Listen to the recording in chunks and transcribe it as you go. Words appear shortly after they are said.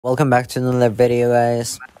Welcome back to another video,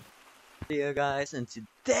 guys. And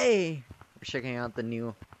today we're checking out the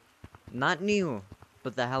new, not new,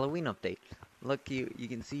 but the Halloween update. Look, you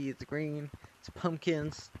can see it's green, it's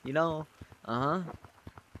pumpkins, Don't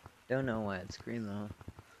know why it's green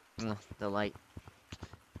though. The light,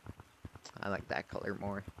 I like that color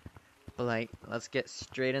more. But let's get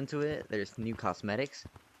straight into it. There's new cosmetics,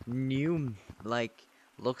 new,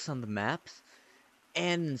 looks on the maps,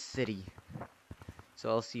 and city. So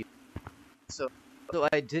I'll see you. So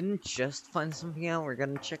I didn't just find something out. We're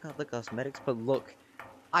gonna check out the cosmetics, but look,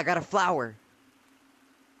 I got a flower.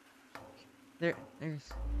 There's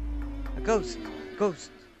a ghost. Ghost.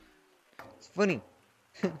 It's funny.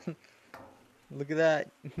 Look at that.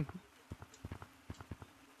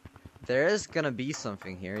 There is gonna be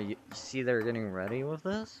something here. You see they're getting ready with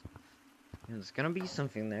this? There's gonna be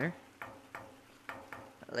something there.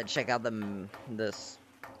 Let's check out this.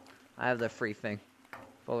 I have the free thing.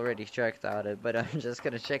 I've already checked out it, but I'm just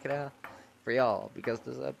gonna check it out for y'all because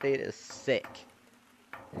this update is sick.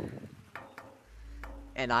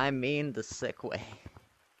 And I mean the sick way.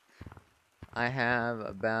 I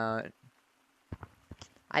have I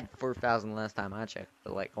had 4,000 last time I checked,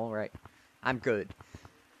 but alright, I'm good.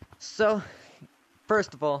 So,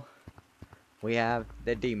 first of all, we have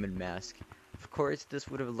the demon mask. Of course, this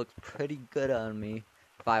would have looked pretty good on me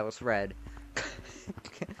if I was red.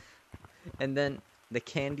 And then the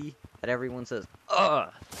candy that everyone says, ugh,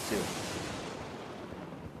 to.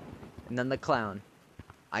 And then the clown.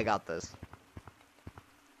 I got this.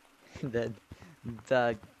 Then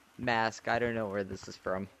the mask, I don't know where this is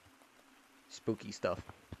from. Spooky stuff.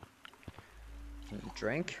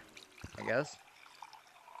 Drink, I guess.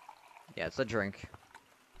 Yeah, it's a drink.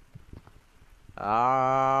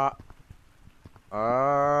 Ah!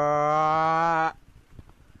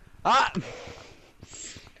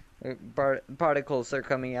 Particles are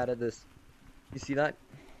coming out of this. You see that?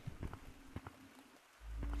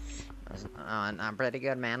 Not pretty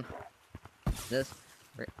good, man. This,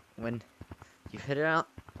 when you hit it out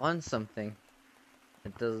on something,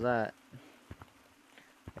 it does that.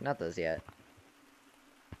 Not this yet.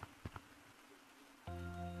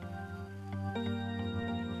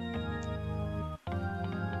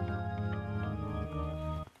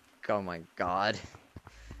 Oh my god.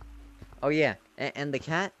 Oh yeah, and the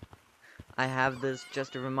cat? I have this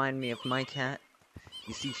just to remind me of my cat.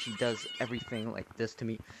 You see, she does everything like this to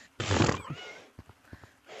me.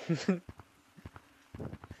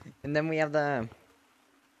 And then we have the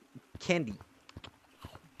candy.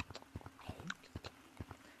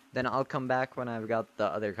 Then I'll come back when I've got the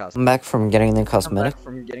other cosmetics. I'm back from getting the Come back cosmetics.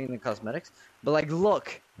 from getting the cosmetics. But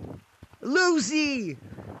look! Lucy!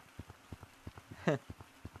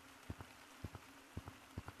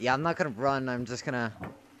 Yeah, I'm not gonna run, I'm just gonna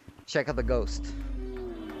check out the ghost.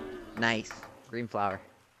 Nice. Green flower.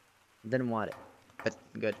 Didn't want it, but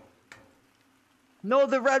good. No,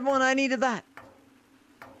 the red one, I needed that!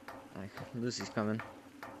 Lucy's coming.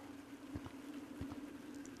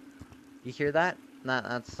 You hear that?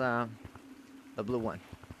 That's the blue one.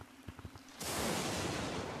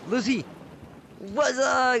 Lucy! What's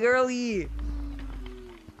up, girlie?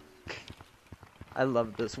 I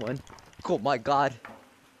love this one. Oh my god.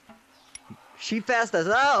 She fast as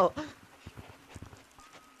hell!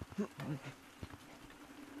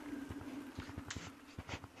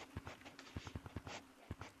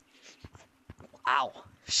 Ow!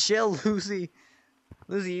 Chill, Lucy.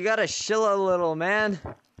 Lucy, you gotta chill a little, man.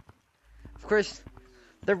 Of course,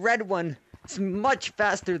 the red one is much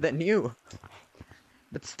faster than you.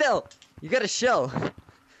 But still, you gotta chill.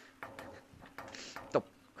 Oh,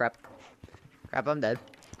 crap. Crap, I'm dead.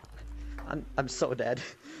 I'm so dead.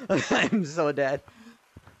 I'm so dead.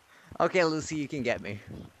 Okay, Lucy, you can get me.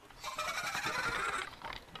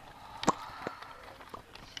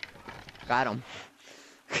 Got him.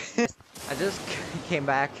 I just came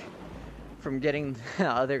back from getting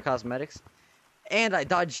other cosmetics, and I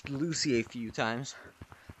dodged Lucy a few times.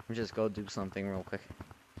 Let me just go do something real quick.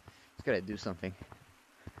 Just gotta do something.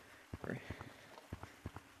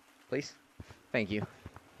 Please? Thank you.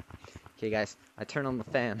 Okay, guys, I turned on the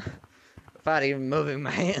fan without even moving my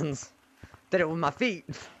hands. Did it with my feet.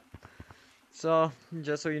 So,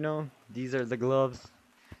 just so you know, these are the gloves.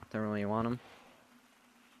 Don't really want them.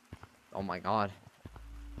 Oh my god.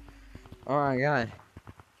 Oh my god.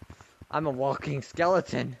 I'm a walking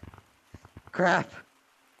skeleton. Crap.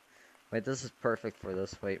 Wait, this is perfect for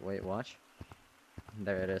this. Wait, watch.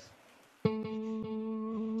 There it is.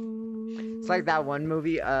 It's like that one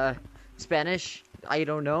movie, Spanish, I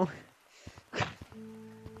don't know.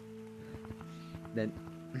 Then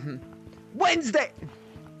Wednesday!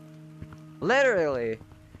 Literally.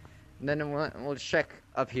 And then we'll check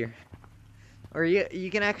up here. Or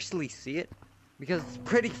you can actually see it. Because it's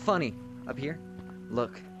pretty funny up here.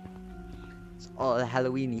 Look. It's all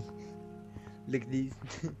Halloweeny. Look at these.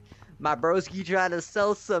 My broski trying to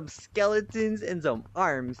sell some skeletons and some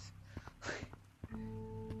arms.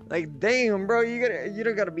 Like, damn, bro, you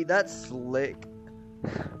don't gotta be that slick.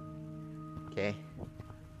 Okay.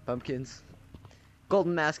 Pumpkins.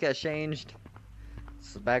 Golden mask has changed.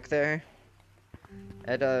 It's back there.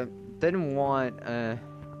 It didn't want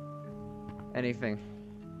anything.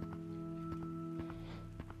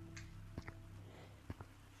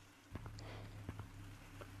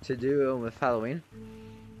 To do with Halloween.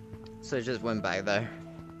 So it just went back there.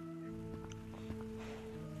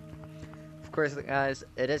 Of course, guys,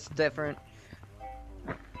 it is different.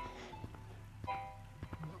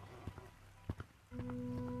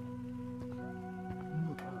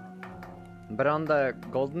 But on the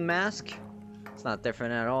golden mask, it's not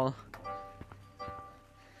different at all.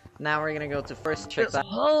 Now we're gonna go to first check that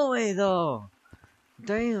hallway though.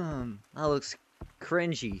 Damn, that looks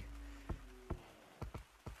cringy.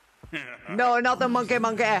 No, not the monkey.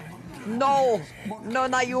 No,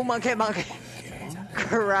 not you, monkey.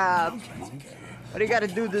 Crap. Why do you gotta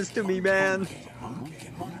do this to me, man?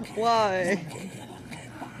 Why?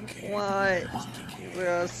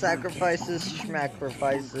 Sacrifices,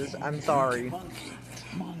 schmacrifices. I'm sorry.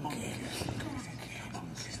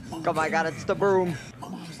 Oh my god, it's the broom.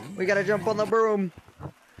 We gotta jump on the broom.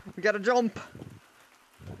 We gotta jump.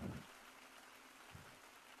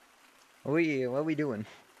 What are we doing?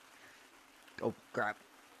 Oh, crap.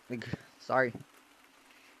 Sorry.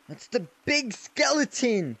 That's the big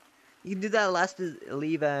skeleton! You can do that last to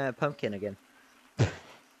leave a pumpkin again.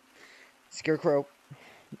 Scarecrow.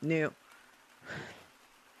 New.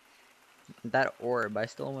 That orb, I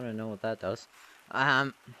still want to know what that does.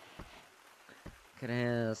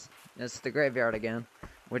 It's the graveyard again.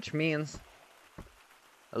 Which means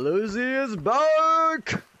Lucy is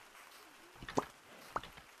back!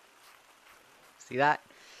 See that?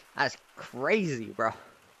 That's crazy, bro.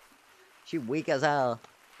 She weak as hell.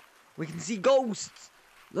 We can see ghosts.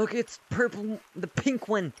 Look, it's purple, the pink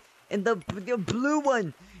one, and the blue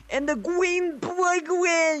one, and the green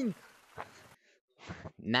one.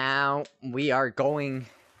 Now we are going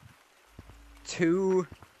to.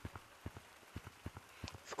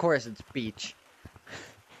 Of course, it's beach.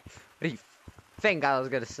 What do you think I was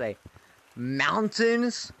gonna say?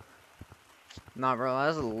 Mountains? Nah, bro,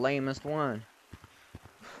 that's the lamest one.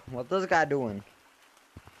 What this guy doing?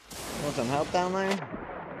 Want some help down there?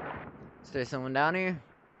 Is there someone down here?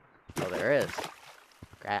 Oh, there is.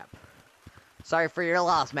 Crap. Sorry for your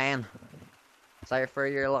loss, man. Sorry for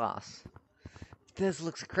your loss. This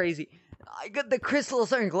looks crazy. I got the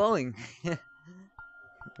crystals aren't glowing.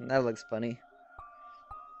 That looks funny.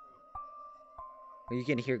 Well, you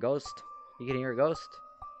can hear ghost. You can hear a ghost.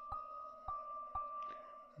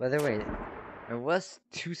 By the way, there was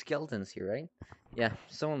 2 skeletons here, right? Yeah,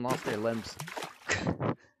 someone lost their limbs.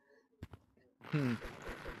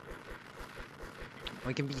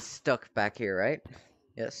 We can be stuck back here, right?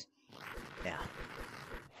 Yes. Yeah.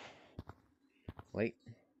 Wait.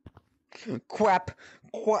 Crap!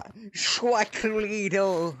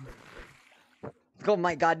 Schwacklido! Oh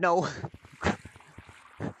my god, no!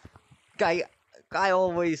 Guy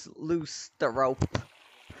always loose the rope.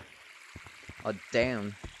 Oh,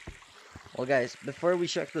 damn. Well, guys, before we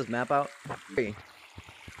check this map out...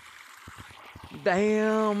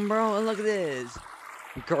 Damn, bro, look at this!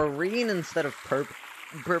 Green instead of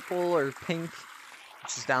purple or pink.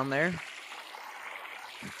 It's just down there.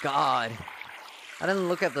 God. I didn't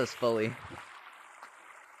look at this fully.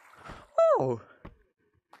 Oh!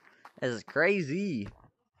 This is crazy.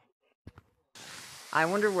 I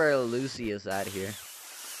wonder where Lucy is at here.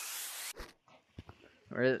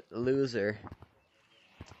 Or Loser.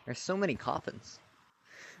 There's so many coffins.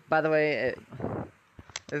 By the way,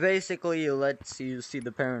 it basically lets you see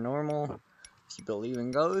the paranormal. If you believe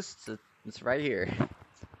in ghosts, it's right here.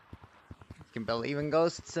 You can believe in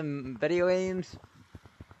ghosts in video games.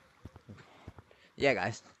 Yeah,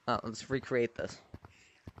 guys. Let's recreate this.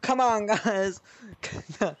 Come on, guys!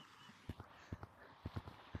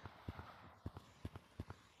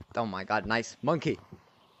 Oh my god, nice. Monkey!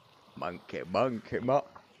 Monkey.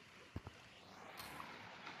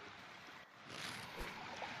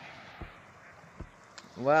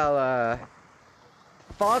 Well,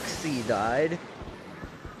 Foxy died.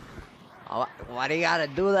 Oh, why do you gotta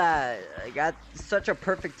do that? I got such a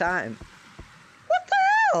perfect time. What the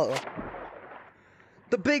hell?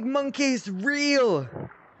 The big monkey's real!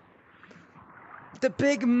 The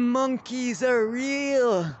big monkeys are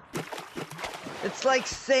real! It's like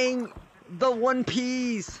saying the One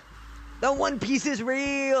Piece. The One Piece is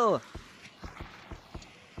real.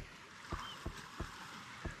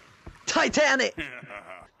 Titanic.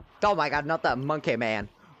 Oh my god, not that monkey man.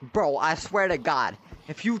 Bro, I swear to God,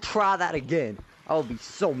 if you try that again, I'll be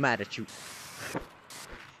so mad at you.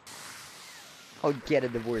 I'll get a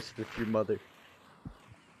divorce with your mother.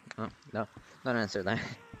 Oh, no. Don't answer that.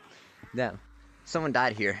 Damn. Someone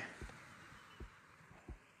died here.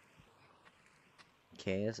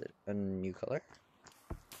 Okay, is it a new color?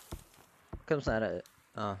 Comes out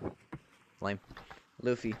of lame.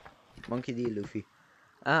 Luffy. Monkey D. Luffy.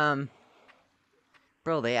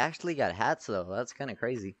 Bro, they actually got hats though. That's kind of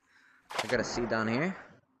crazy. I got a C down here.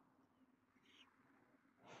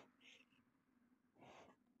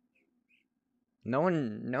 No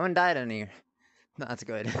one died in here. That's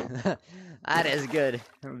good. That is good.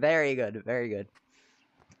 Very good. Very good.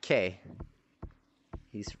 Okay.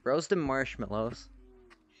 He's roasting marshmallows.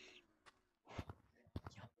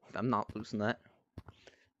 I'm not losing that.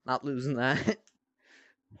 Not losing that.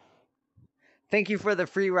 Thank you for the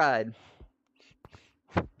free ride.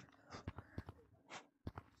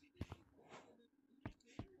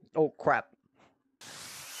 Oh, crap.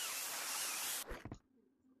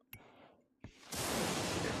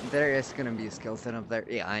 There is gonna be a skeleton up there.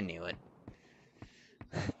 Yeah, I knew it.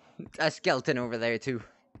 A skeleton over there, too.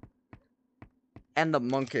 And the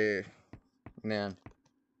monkey. Man.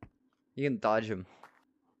 You can dodge him.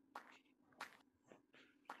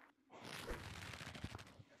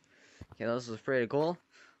 Okay, this is pretty cool.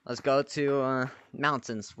 Let's go to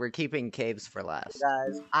mountains. We're keeping caves for last.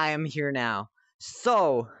 Guys, I am here now.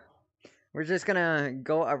 So, we're just gonna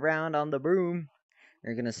go around on the broom.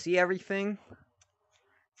 We're gonna see everything.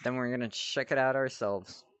 Then we're gonna check it out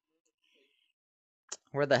ourselves.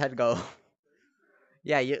 Where'd the head go?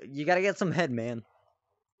 Yeah, you gotta get some head, man.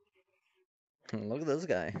 Look at this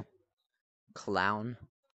guy. Clown.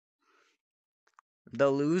 The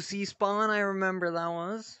Lucy spawn, I remember that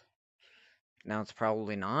was. Now it's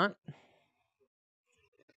probably not.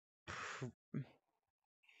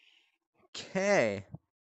 Okay.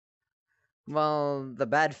 Well, the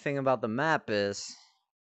bad thing about the map is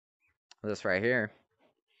this right here.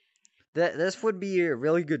 This would be a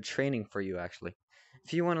really good training for you, actually.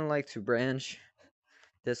 If you want to like to branch,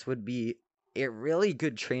 this would be a really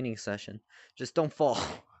good training session. Just don't fall.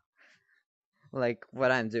 Like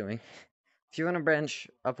what I'm doing. If you want to branch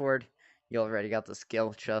upward, you already got the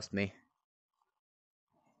skill, trust me.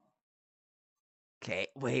 Okay,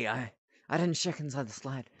 wait, I didn't check inside the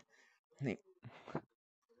slide.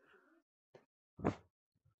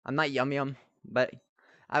 I'm not Yum Yum, but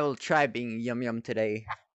I will try being Yum Yum today.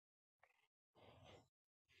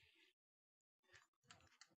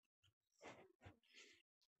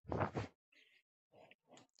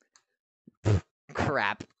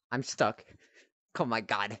 Crap, I'm stuck. Oh my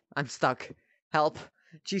god, I'm stuck. Help.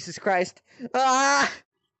 Jesus Christ. Ah!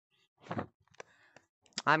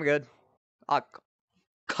 I'm good. Oh,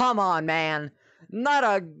 come on, man. Not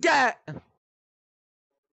again.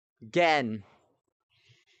 Again.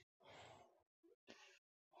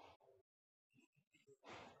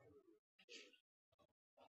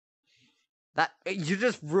 That you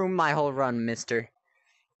just ruined my whole run, mister.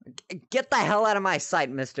 Get the hell out of my sight,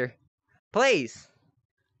 mister. Please.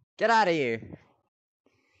 Get out of here.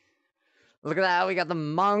 Look at that, we got the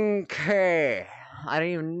monkey. I don't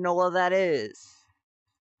even know what that is.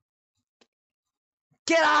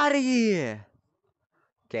 Get out of here.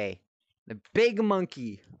 Okay. The big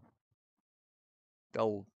monkey.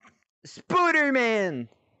 Go. Spooderman.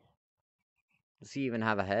 Does he even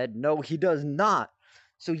have a head? No, he does not.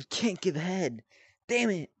 So he can't give head. Damn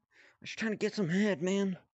it. I was trying to get some head,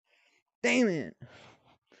 man. Damn it.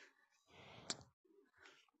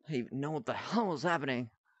 I didn't even know what the hell was happening.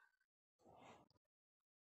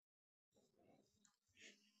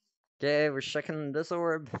 Okay, we're checking this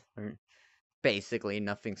orb. Basically,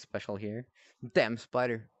 nothing special here. Damn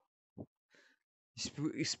spider.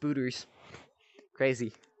 Spooters.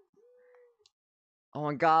 Crazy. Oh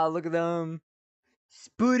my god, look at them.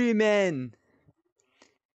 Spooty men.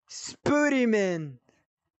 Spooty men.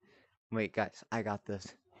 Wait, guys, I got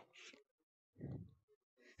this.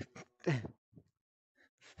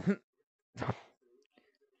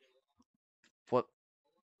 What?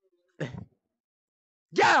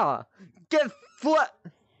 Yeah! Get foot!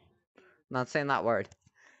 Not saying that word.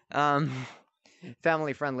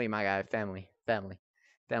 Family friendly, my guy. Family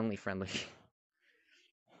friendly.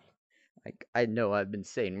 Like, I know I've been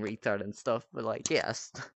saying retard and stuff, but like,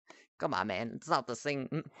 yes. Come on, man. It's not the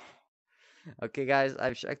same. Okay, guys,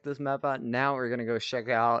 I've checked this map out. Now we're gonna go check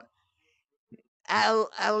out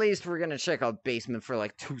At least we're gonna check out basement for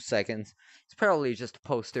like 2 seconds. It's probably just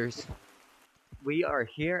posters. We are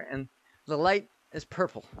here and the light is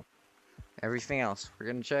purple. Everything else, we're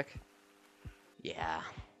gonna check. Yeah,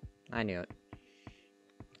 I knew it.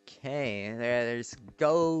 Okay, there's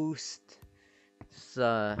Ghost.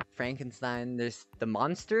 There's Frankenstein. There's the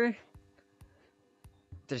monster.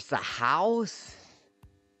 There's the house.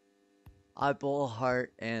 Eyeball,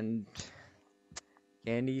 heart, and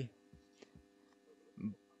candy.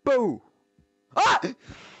 Boo! Ah!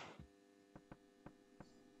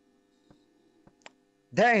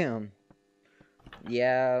 Damn.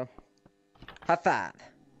 Yeah. High five.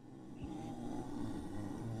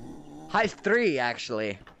 High three,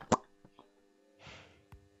 actually.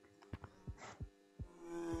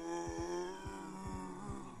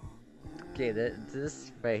 Okay,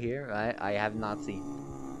 this right here, I have not seen.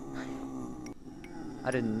 I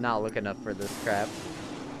did not look enough for this crap.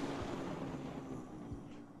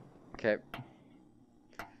 Okay.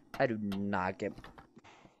 I do not get...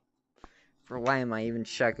 For why am I even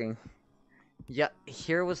checking? Yeah,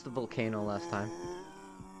 here was the volcano last time.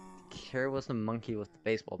 Here was the monkey with the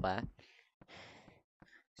baseball bat.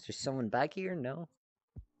 Is there someone back here? No.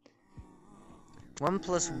 1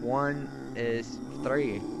 + 1 is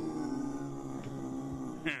 3.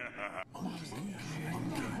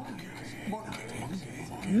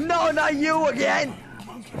 No, not you again!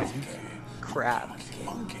 Crap.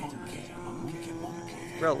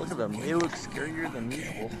 Bro, look at them. They look scarier than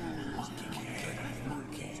usual.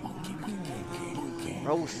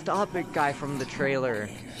 Bro, stop it, guy from the trailer.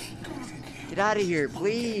 Get out of here,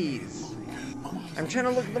 please. I'm trying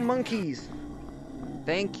to look at the monkeys.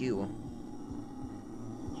 Thank you.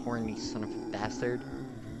 Horny son of a bastard.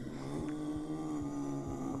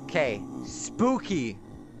 Okay, spooky.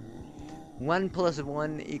 1 +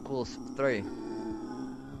 1 equals 3.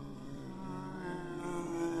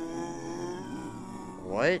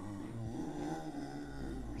 What?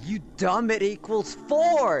 You dumb, it equals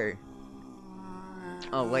 4!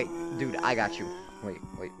 Oh, wait, dude, I got you.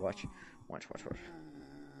 Wait, watch. Watch.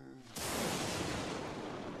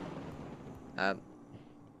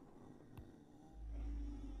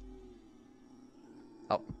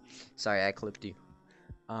 Oh, sorry, I clipped you.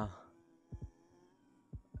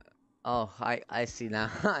 Oh, I see now.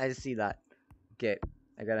 I see that. Okay,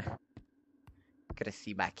 I gotta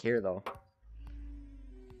see back here though.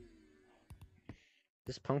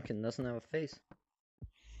 This pumpkin doesn't have a face.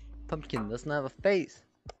 Pumpkin doesn't have a face.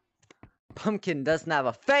 Pumpkin doesn't have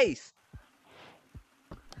a face.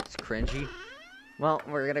 It's cringy. Well,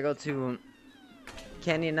 we're gonna go to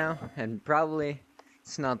Canyon now, and probably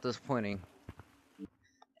it's not disappointing.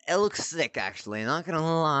 It looks sick, actually. Not gonna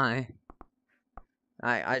lie.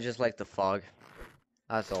 I just like the fog.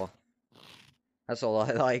 That's all. That's all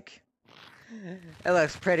I like. It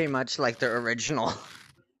looks pretty much like the original.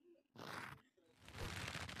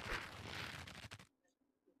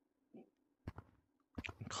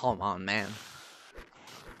 Come on, man.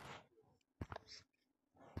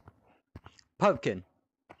 Pumpkin.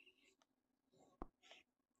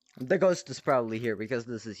 The ghost is probably here because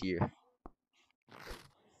this is here.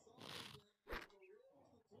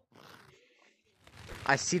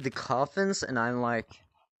 I see the coffins and I'm like,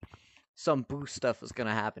 some boo stuff is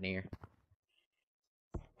gonna happen here.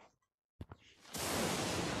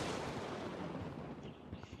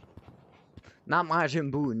 Not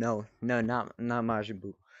Majin Buu, no, not Majin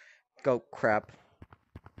Buu. Go crap.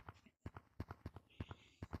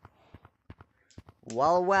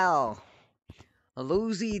 Well,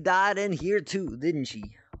 Lucy died in here too, didn't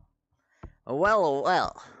she?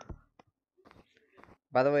 Well.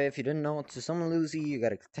 By the way, if you didn't know, to summon Lucy, you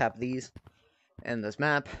gotta tap these in this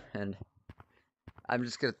map, and I'm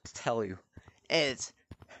just gonna tell you, it's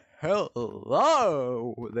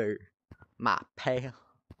hello there, my pal.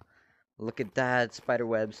 Look at that, spider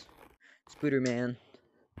webs, Spooderman.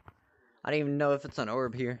 I don't even know if it's an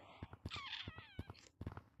orb here.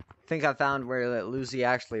 I think I found where Lucy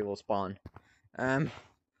actually will spawn.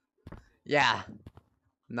 Yeah.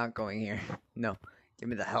 I'm not going here. No. Get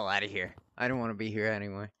me the hell out of here. I don't want to be here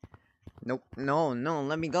anymore. Nope. No,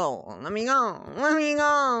 let me go. Let me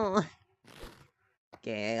go.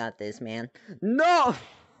 Okay, I got this, man. No!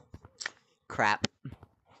 Crap.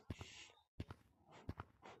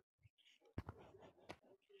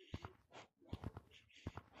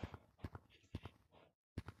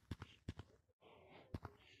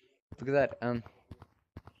 Look at that,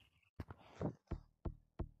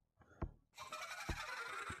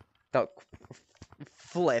 that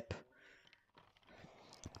flip.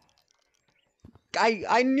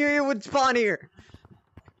 I knew you would spawn here!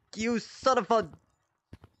 You son of a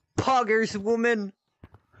poggers, woman.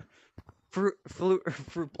 Fruit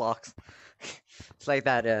blocks. It's like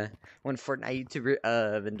that one Fortnite YouTuber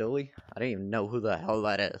Vendoli. I don't even know who the hell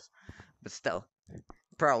that is, but still,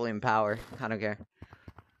 probably in power. I don't care.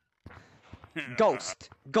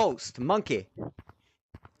 Ghost, monkey.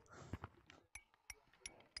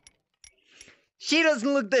 She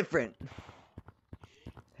doesn't look different.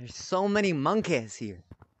 There's so many monkeys here.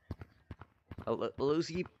 Oh,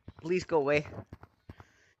 Lucy, please go away.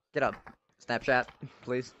 Get up. Snapchat,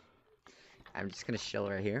 please. I'm just gonna chill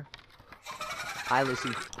right here. Hi, Lucy.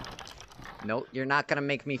 No, you're not gonna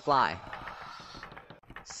make me fly.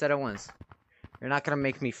 Said it once. You're not gonna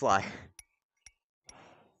make me fly.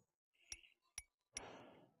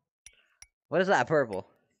 What is that purple?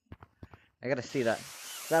 I gotta see that.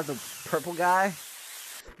 Is that the purple guy?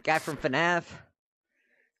 The guy from FNAF?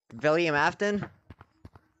 William Afton?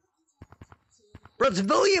 Bro, it's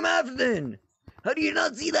William Afton! How do you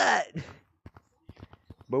not see that?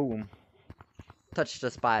 Boom. Touch the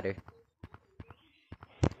spider.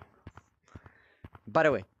 By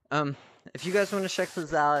the way, if you guys want to check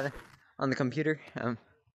this out on the computer,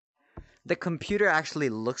 the computer actually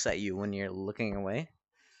looks at you when you're looking away,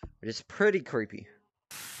 which is pretty creepy.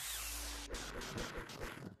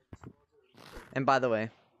 And by the way,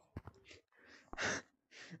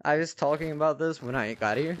 I was talking about this when I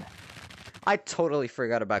got here. I totally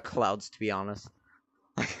forgot about clouds, to be honest.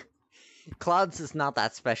 Clouds is not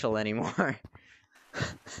that special anymore.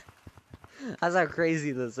 That's how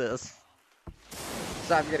crazy this is.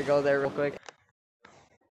 So I'm gonna go there real quick.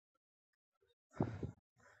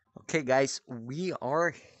 Okay, guys, we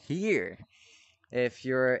are here. If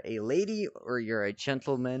you're a lady or you're a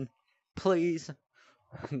gentleman, please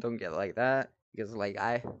don't get like that. Because, like,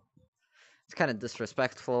 it's kind of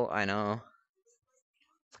disrespectful, I know.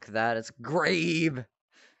 Look at that, it's a grave!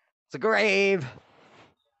 It's a grave!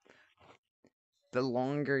 The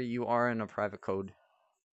longer you are in a private code.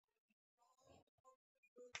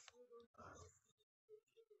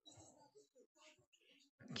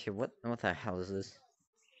 Okay, what the hell is this?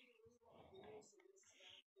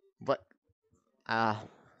 What?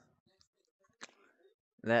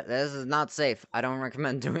 This is not safe. I don't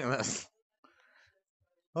recommend doing this.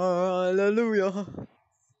 Hallelujah.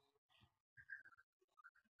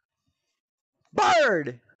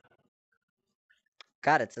 Bird!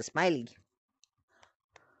 God, it's a smiley.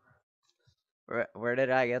 Where did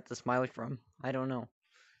I get the smiley from? I don't know.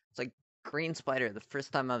 It's like green spider. The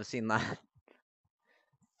first time I've seen that.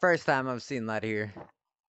 First time I've seen that here.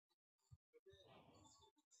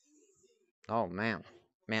 Oh, man.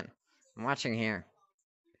 Man, I'm watching here.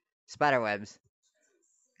 Spider webs.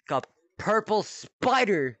 Got purple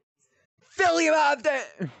spider. William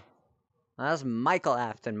Afton! That's Michael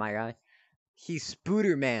Afton, my guy. He's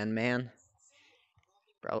Spooderman, man.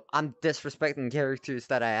 Bro, I'm disrespecting characters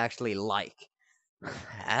that I actually like.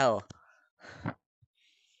 Hell.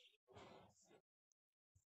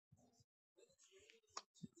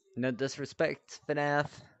 No disrespect, FNAF.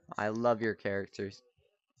 I love your characters.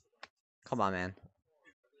 Come on, man.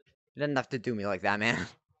 You didn't have to do me like that, man.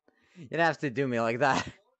 You didn't have to do me like that.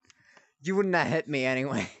 You wouldn't have hit me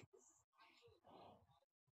anyway.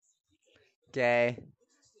 Okay.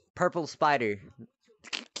 Purple spider.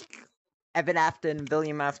 Evan Afton,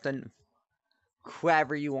 William Afton.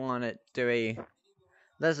 Whoever you want it to be.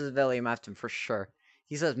 This is William Afton for sure.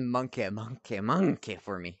 He says monkey, monkey, monkey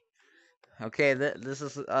for me. Okay, this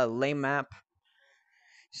is a lame map.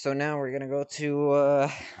 So now we're gonna go to,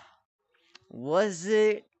 was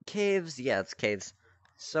it caves? Yeah, it's caves.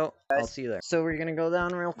 So, I'll see you there. So we're gonna go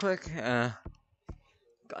down real quick.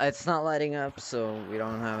 It's not lighting up, so we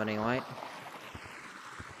don't have any light.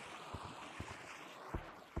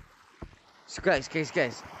 So guys,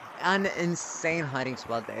 an insane hiding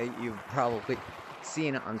spot that you've probably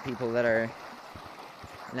seen on people that are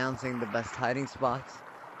announcing the best hiding spots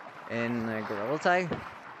in Gorilla Tag.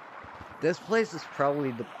 This place is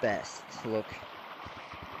probably the best. Look.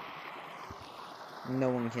 No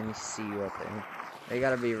one can see you up there. They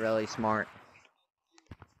gotta be really smart.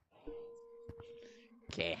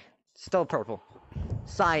 Okay. Still purple.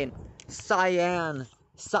 Cyan.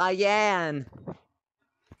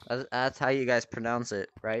 That's how you guys pronounce it,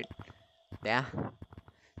 right? Yeah.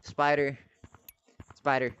 Spider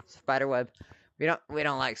web. We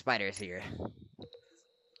don't like spiders here.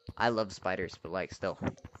 I love spiders, but like still.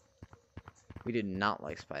 We did not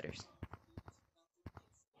like spiders.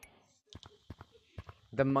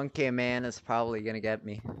 The monkey man is probably gonna get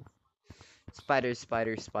me. Spider.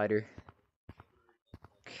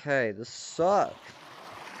 Okay, this sucks.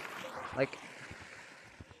 Like,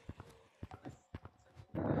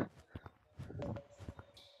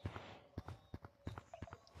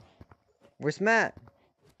 Where's Matt?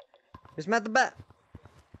 Where's Matt the Bat?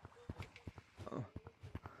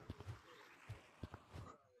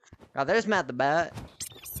 Oh, there's Matt the Bat.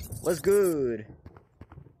 What's good?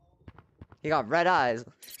 He got red eyes.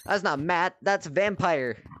 That's not Matt, that's a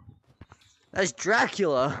vampire. That's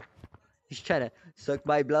Dracula. He's trying to suck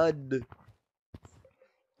my blood.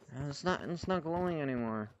 It's not glowing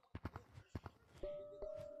anymore.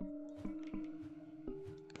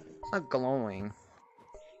 It's not glowing.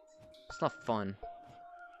 It's not fun.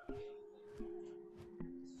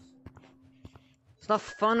 It's not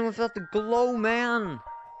fun without the glow, man.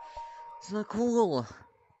 It's not cool.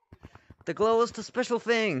 The glow is the special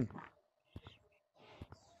thing.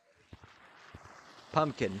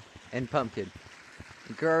 Pumpkin and pumpkin.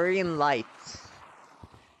 Green lights.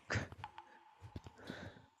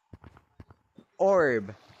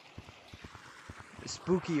 Orb.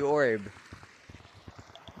 Spooky orb.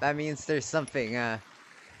 That means there's something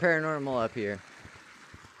paranormal up here.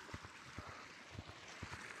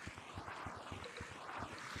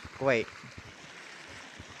 Wait.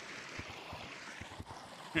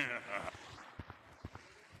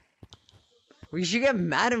 We should get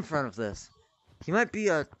Matt in front of this. He might be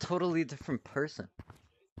a totally different person.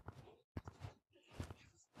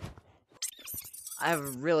 I have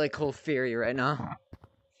a really cool theory right now.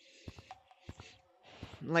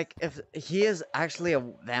 Like, if he is actually a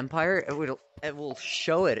vampire, it will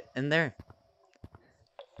show it in there.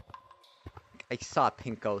 I saw a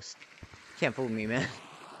pink ghost. Can't fool me, man.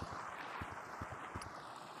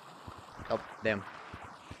 Oh, damn.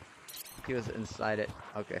 He was inside it.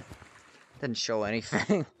 Okay. Didn't show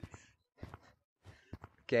anything.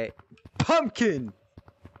 Okay. Pumpkin!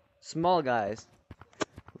 Small guys.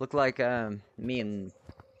 Look like me in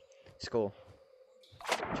school.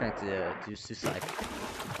 Trying to do suicide.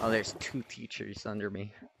 Oh, there's 2 teachers under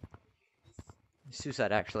me.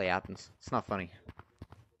 Suicide actually happens. It's not funny.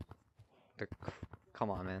 Come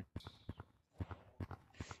on, man.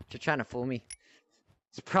 You're trying to fool me.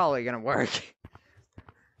 It's probably gonna work.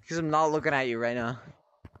 Because I'm not looking at you right now.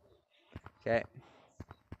 Okay.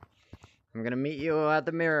 I'm gonna meet you at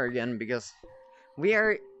the mirror again because we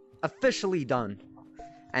are officially done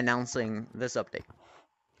announcing this update.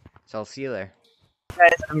 So I'll see you there.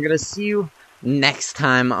 Guys, I'm gonna see you next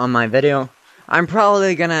time on my video. I'm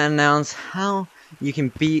probably gonna announce how you can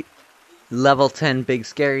beat level 10 Big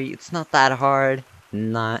Scary. It's not that hard.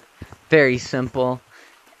 Not very simple.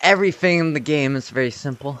 Everything in the game is very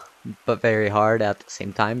simple, but very hard at the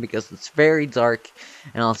same time because it's very dark.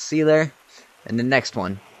 And I'll see you there in the next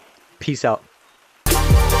one. Peace out.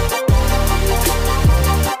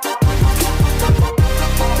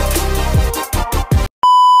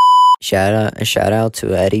 Shout out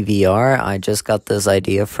to Eddie VR. I just got this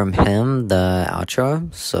idea from him, the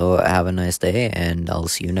outro. So have a nice day, and I'll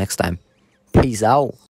see you next time. Peace out.